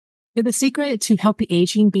Could the secret to healthy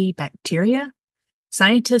aging be bacteria?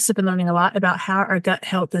 Scientists have been learning a lot about how our gut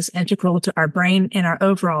health is integral to our brain and our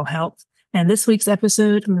overall health. And this week's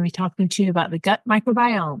episode, I'm going to be talking to you about the gut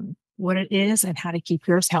microbiome, what it is, and how to keep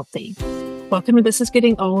yours healthy. Welcome to This Is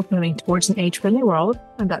Getting Old, Moving Towards an Age-Friendly World.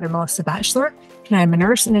 I'm Dr. Melissa Batchelor, and I'm a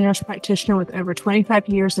nurse and a nurse practitioner with over 25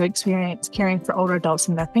 years of experience caring for older adults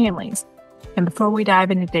and their families. And before we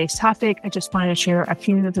dive into today's topic, I just wanted to share a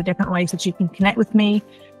few of the different ways that you can connect with me.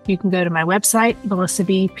 You can go to my website,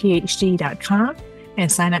 melissabphd.com,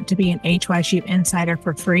 and sign up to be an HYSU Insider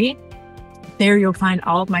for free. There you'll find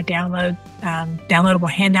all of my downloadable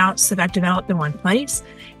handouts that I've developed in one place.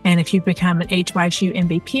 And if you become an HYSU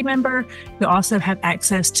MVP member, you'll also have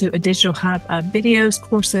access to a digital hub of videos,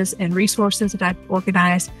 courses, and resources that I've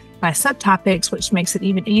organized by subtopics, which makes it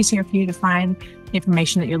even easier for you to find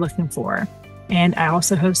information that you're looking for. And I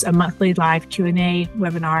also host a monthly live Q&A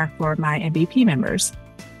webinar for my MVP members.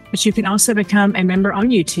 But you can also become a member on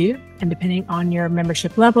YouTube, and depending on your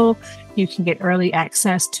membership level, you can get early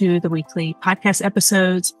access to the weekly podcast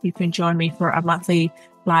episodes. You can join me for a monthly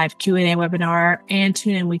live Q&A webinar and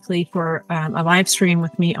tune in weekly for a live stream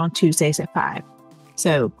with me on Tuesdays at 5.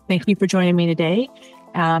 So thank you for joining me today.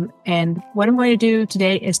 And what I'm going to do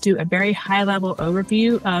today is do a very high-level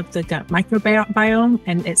overview of the gut microbiome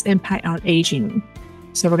and its impact on aging.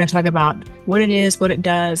 So we're going to talk about what it is, what it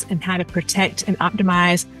does, and how to protect and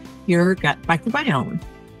optimize your gut microbiome.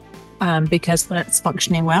 Because when it's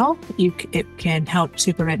functioning well, it can help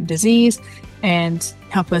to prevent disease and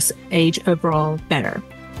help us age overall better.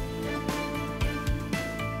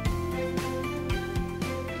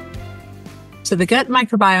 So the gut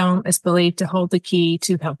microbiome is believed to hold the key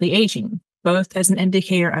to healthy aging, both as an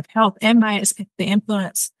indicator of health and by the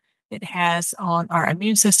influence it has on our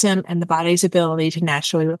immune system and the body's ability to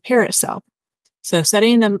naturally repair itself. So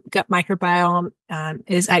studying the gut microbiome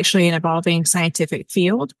is actually an evolving scientific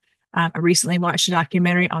field. I recently watched a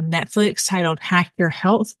documentary on Netflix titled Hack Your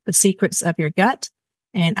Health, The Secrets of Your Gut.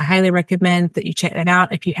 And I highly recommend that you check that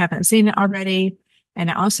out if you haven't seen it already. And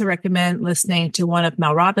I also recommend listening to one of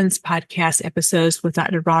Mel Robbins' podcast episodes with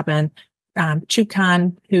Dr. Robin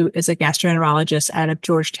Chukan, who is a gastroenterologist out of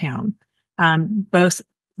Georgetown. Both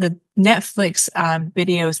the Netflix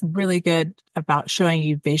video is really good about showing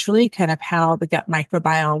you visually kind of how the gut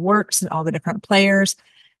microbiome works and all the different players.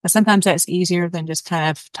 But sometimes that's easier than just kind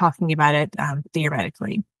of talking about it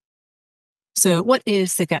theoretically. So what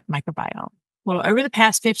is the gut microbiome? Well, over the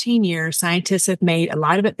past 15 years, scientists have made a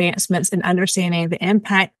lot of advancements in understanding the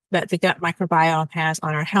impact that the gut microbiome has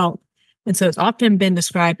on our health. And so it's often been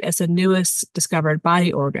described as the newest discovered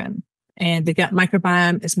body organ. And the gut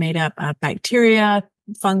microbiome is made up of bacteria,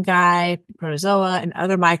 fungi, protozoa, and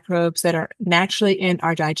other microbes that are naturally in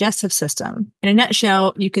our digestive system. In a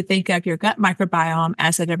nutshell, you could think of your gut microbiome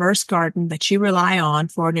as a diverse garden that you rely on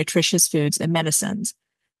for nutritious foods and medicines.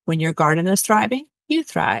 When your garden is thriving, you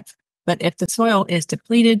thrive. But if the soil is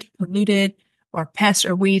depleted, polluted, or pests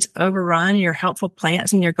or weeds overrun your helpful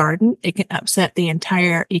plants in your garden, it can upset the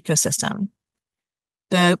entire ecosystem.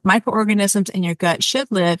 The microorganisms in your gut should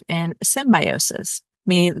live in symbiosis,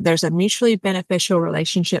 meaning there's a mutually beneficial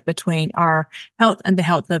relationship between our health and the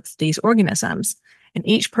health of these organisms. And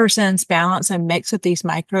each person's balance and mix of these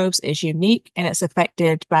microbes is unique, and it's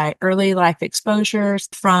affected by early life exposures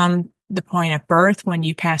from the point of birth. When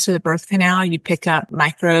you pass through the birth canal, you pick up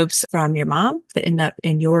microbes from your mom that end up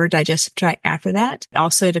in your digestive tract after that. It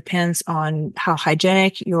also depends on how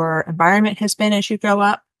hygienic your environment has been as you grow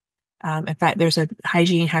up. In fact, there's a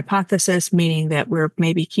hygiene hypothesis, meaning that we're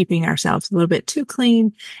maybe keeping ourselves a little bit too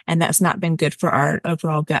clean, and that's not been good for our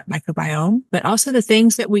overall gut microbiome. But also the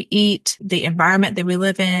things that we eat, the environment that we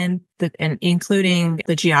live in, and including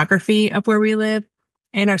the geography of where we live,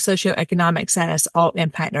 and our socioeconomic status all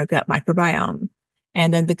impact our gut microbiome.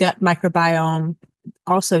 And then the gut microbiome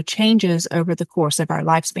also changes over the course of our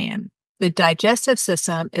lifespan. The digestive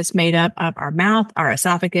system is made up of our mouth, our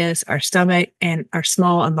esophagus, our stomach, and our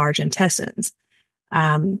small and large intestines.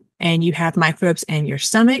 And you have microbes in your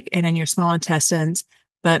stomach and in your small intestines,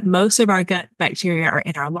 but most of our gut bacteria are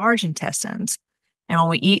in our large intestines. And when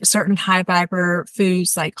we eat certain high fiber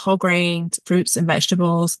foods like whole grains, fruits, and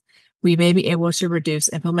vegetables, we may be able to reduce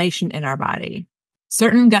inflammation in our body.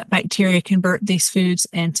 Certain gut bacteria convert these foods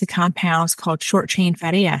into compounds called short-chain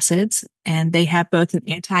fatty acids, and they have both an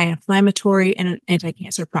anti-inflammatory and an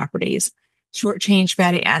anti-cancer properties. Short-chain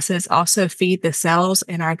fatty acids also feed the cells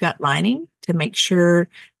in our gut lining to make sure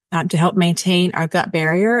to help maintain our gut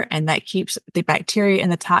barrier, and that keeps the bacteria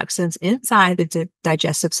and the toxins inside the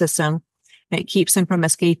digestive system. That keeps them from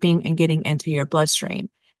escaping and getting into your bloodstream.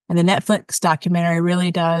 And the Netflix documentary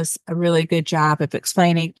really does a really good job of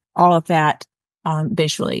explaining all of that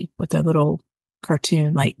visually with the little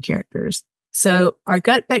cartoon-like characters. So our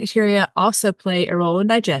gut bacteria also play a role in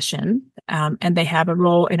digestion, and they have a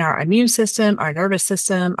role in our immune system, our nervous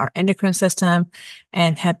system, our endocrine system,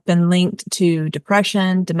 and have been linked to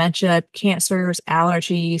depression, dementia, cancers,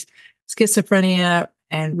 allergies, schizophrenia,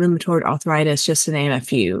 and rheumatoid arthritis, just to name a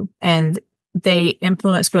few. And they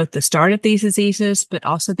influence both the start of these diseases, but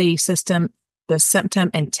also the symptom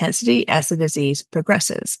intensity as the disease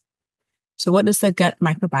progresses. So what does the gut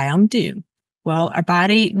microbiome do? Well, our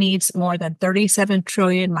body needs more than 37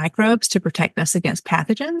 trillion microbes to protect us against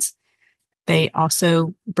pathogens. They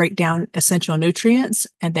also break down essential nutrients,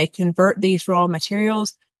 and they convert these raw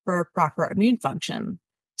materials for proper immune function.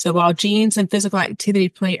 So while genes and physical activity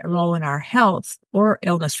play a role in our health or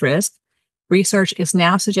illness risk, research is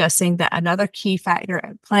now suggesting that another key factor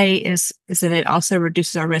at play is that it also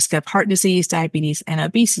reduces our risk of heart disease, diabetes, and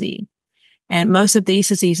obesity. And most of these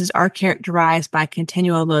diseases are characterized by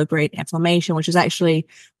continual low-grade inflammation, which is actually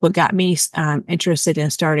what got me interested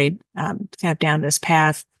and started kind of down this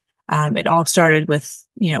path. It all started with,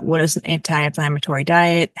 what is an anti-inflammatory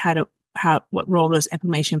diet? What role does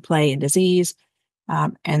inflammation play in disease?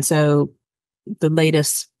 And so the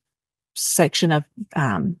latest section of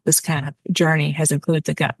this kind of journey has included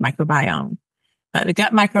the gut microbiome. The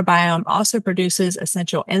gut microbiome also produces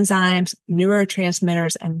essential enzymes,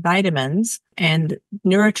 neurotransmitters, and vitamins. And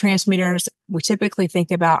neurotransmitters we typically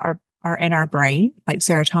think about are in our brain, like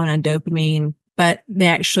serotonin, dopamine, but they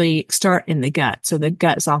actually start in the gut. So the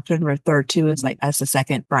gut is often referred to as the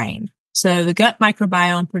second brain. So the gut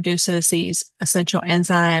microbiome produces these essential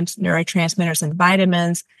enzymes, neurotransmitters, and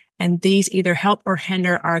vitamins. And these either help or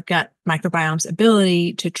hinder our gut microbiome's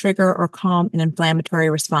ability to trigger or calm an inflammatory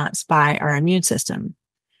response by our immune system.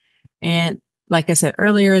 And like I said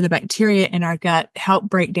earlier, the bacteria in our gut help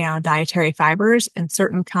break down dietary fibers and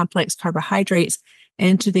certain complex carbohydrates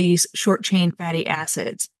into these short-chain fatty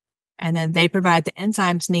acids. And then they provide the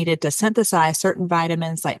enzymes needed to synthesize certain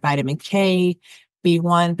vitamins like vitamin K,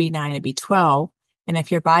 B1, B9, and B12. And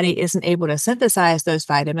if your body isn't able to synthesize those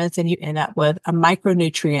vitamins, then you end up with a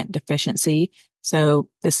micronutrient deficiency. So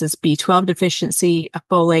this is B12 deficiency, a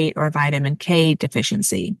folate, or vitamin K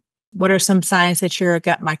deficiency. What are some signs that your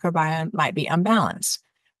gut microbiome might be unbalanced?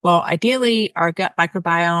 Well, ideally, our gut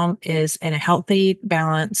microbiome is in a healthy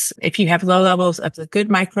balance. If you have low levels of the good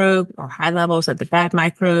microbe or high levels of the bad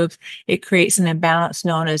microbes, it creates an imbalance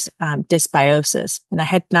known as dysbiosis. And I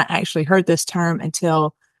had not actually heard this term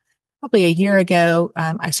until probably a year ago.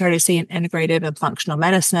 I started seeing integrative and functional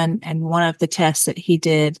medicine. And one of the tests that he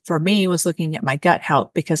did for me was looking at my gut health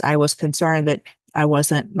because I was concerned that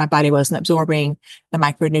my body wasn't absorbing the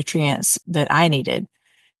micronutrients that I needed.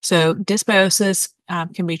 So dysbiosis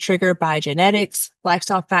can be triggered by genetics,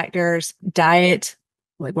 lifestyle factors, diet,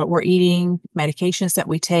 like what we're eating, medications that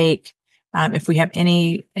we take. If we have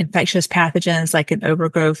any infectious pathogens like an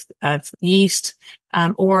overgrowth of yeast,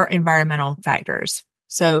 or environmental factors.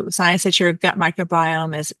 So signs that your gut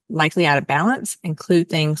microbiome is likely out of balance include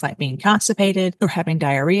things like being constipated or having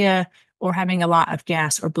diarrhea or having a lot of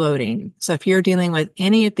gas or bloating. So if you're dealing with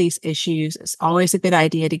any of these issues, it's always a good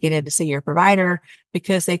idea to get in to see your provider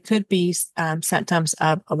because they could be symptoms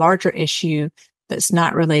of a larger issue that's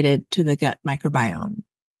not related to the gut microbiome.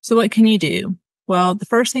 So what can you do? Well, the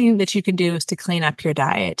first thing that you can do is to clean up your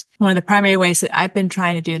diet. One of the primary ways that I've been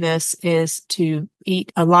trying to do this is to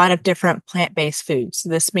eat a lot of different plant-based foods. So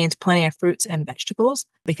this means plenty of fruits and vegetables,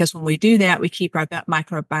 because when we do that, we keep our gut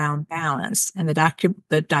microbiome balanced. And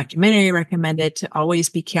the documentary recommended to always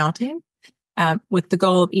be counting with the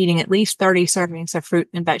goal of eating at least 30 servings of fruit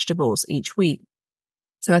and vegetables each week.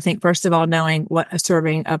 So I think, first of all, knowing what a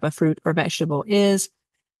serving of a fruit or vegetable is,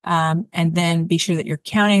 and then be sure that you're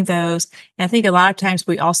counting those. And I think a lot of times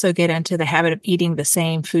we also get into the habit of eating the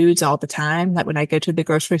same foods all the time. Like when I go to the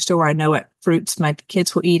grocery store, I know what fruits my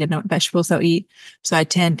kids will eat. I know what vegetables they'll eat. So I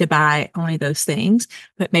tend to buy only those things,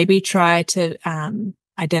 but maybe try to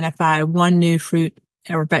identify one new fruit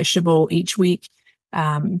or vegetable each week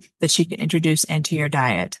that you can introduce into your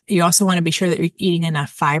diet. You also want to be sure that you're eating enough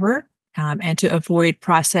fiber. And to avoid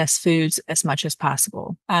processed foods as much as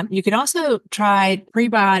possible. You can also try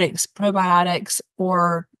prebiotics, probiotics,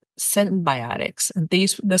 or symbiotics. And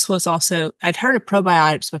this was also, I'd heard of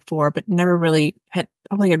probiotics before, but never really had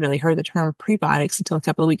heard the term prebiotics until a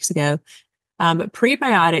couple of weeks ago. But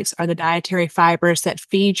prebiotics are the dietary fibers that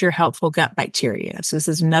feed your helpful gut bacteria. So this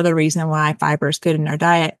is another reason why fiber is good in our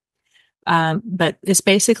diet. But it's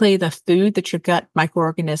basically the food that your gut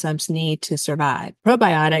microorganisms need to survive.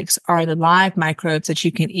 Probiotics are the live microbes that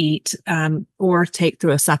you can eat or take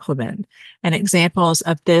through a supplement. And examples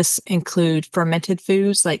of this include fermented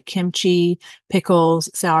foods like kimchi, pickles,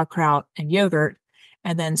 sauerkraut, and yogurt.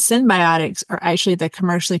 And then symbiotics are actually the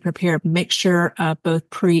commercially prepared mixture of both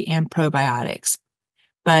pre and probiotics.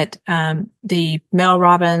 But the Mel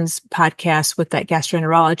Robbins podcast with that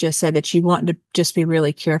gastroenterologist said that you want to just be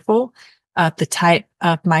really careful of the type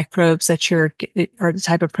of microbes that or the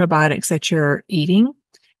type of probiotics that you're eating,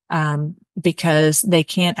 because they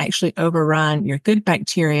can actually overrun your good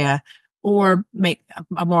bacteria or make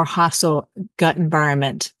a more hostile gut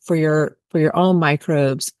environment for your own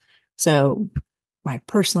microbes. So,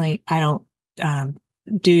 personally, I don't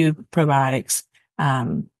do probiotics.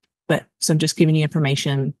 But so I'm just giving you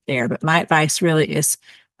information there. But my advice really is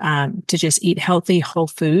to just eat healthy whole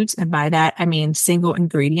foods. And by that, I mean single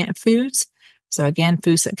ingredient foods. So again,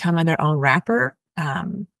 foods that come in their own wrapper.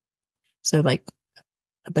 So like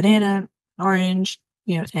a banana, orange,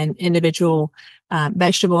 and individual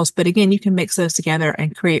vegetables. But again, you can mix those together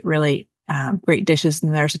and create really great dishes.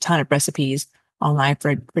 And there's a ton of recipes online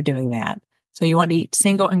for doing that. So you want to eat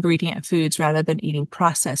single ingredient foods rather than eating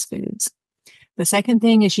processed foods. The second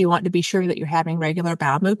thing is you want to be sure that you're having regular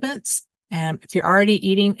bowel movements. If you're already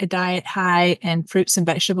eating a diet high in fruits and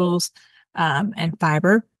vegetables and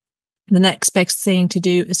fiber, the next best thing to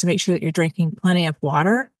do is to make sure that you're drinking plenty of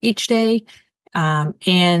water each day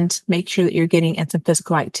and make sure that you're getting in some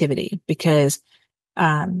physical activity because,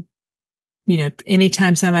 anytime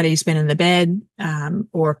somebody's been in the bed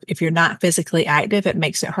or if you're not physically active, it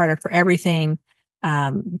makes it harder for everything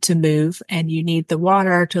to move and you need the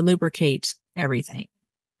water to lubricate everything.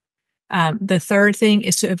 The third thing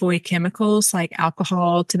is to avoid chemicals like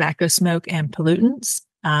alcohol, tobacco smoke, and pollutants.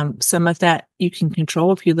 Some of that you can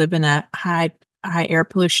control if you live in a high air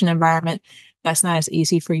pollution environment. That's not as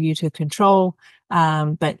easy for you to control.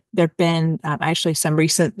 But there have been actually some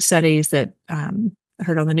recent studies that I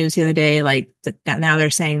heard on the news the other day, like that now they're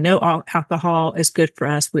saying no alcohol is good for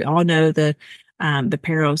us. We all know the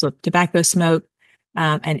perils of tobacco smoke.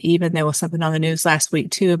 And even there was something on the news last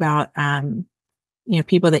week too about,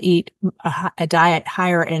 people that eat a diet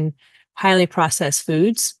higher in highly processed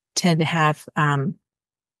foods tend to have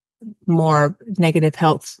more negative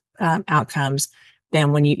health outcomes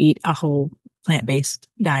than when you eat a whole plant-based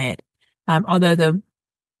diet. Although the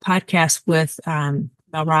podcast with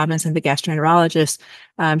Mel Robbins and the gastroenterologist,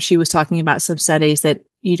 she was talking about some studies that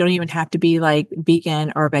you don't even have to be like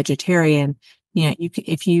vegan or vegetarian.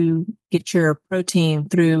 If you get your protein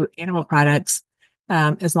through animal products,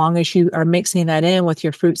 as long as you are mixing that in with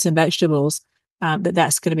your fruits and vegetables,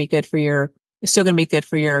 that's going to be good it's still going to be good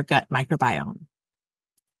for your gut microbiome.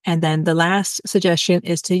 And then the last suggestion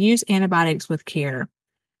is to use antibiotics with care.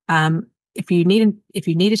 If you need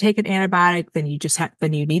to take an antibiotic, then you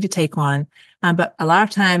need to take one. But a lot of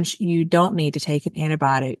times you don't need to take an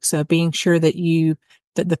antibiotic. So being sure that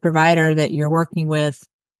the provider that you're working with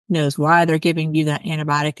knows why they're giving you that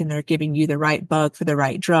antibiotic and they're giving you the right bug for the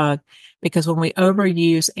right drug. Because when we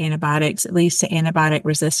overuse antibiotics, it leads to antibiotic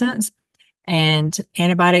resistance. And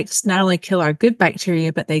antibiotics not only kill our good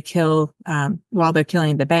bacteria, but they kill while they're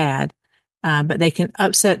killing the bad. But they can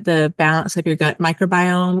upset the balance of your gut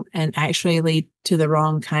microbiome and actually lead to the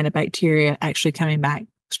wrong kind of bacteria actually coming back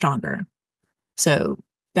stronger. So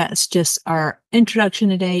that's just our introduction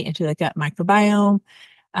today into the gut microbiome.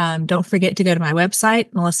 Don't forget to go to my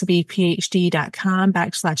website,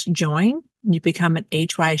 melissabphd.com/join. You become an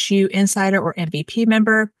HYSU Insider or MVP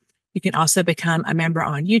member. You can also become a member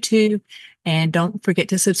on YouTube. And don't forget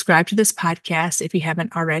to subscribe to this podcast if you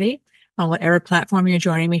haven't already on whatever platform you're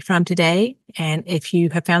joining me from today. And if you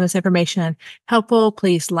have found this information helpful,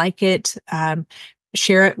 please like it,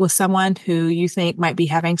 share it with someone who you think might be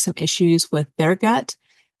having some issues with their gut.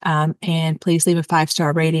 And please leave a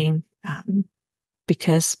 5-star rating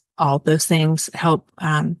because all those things help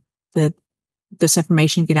this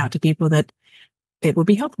information get out to people that it will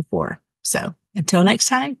be helpful for. So until next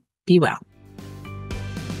time, be well.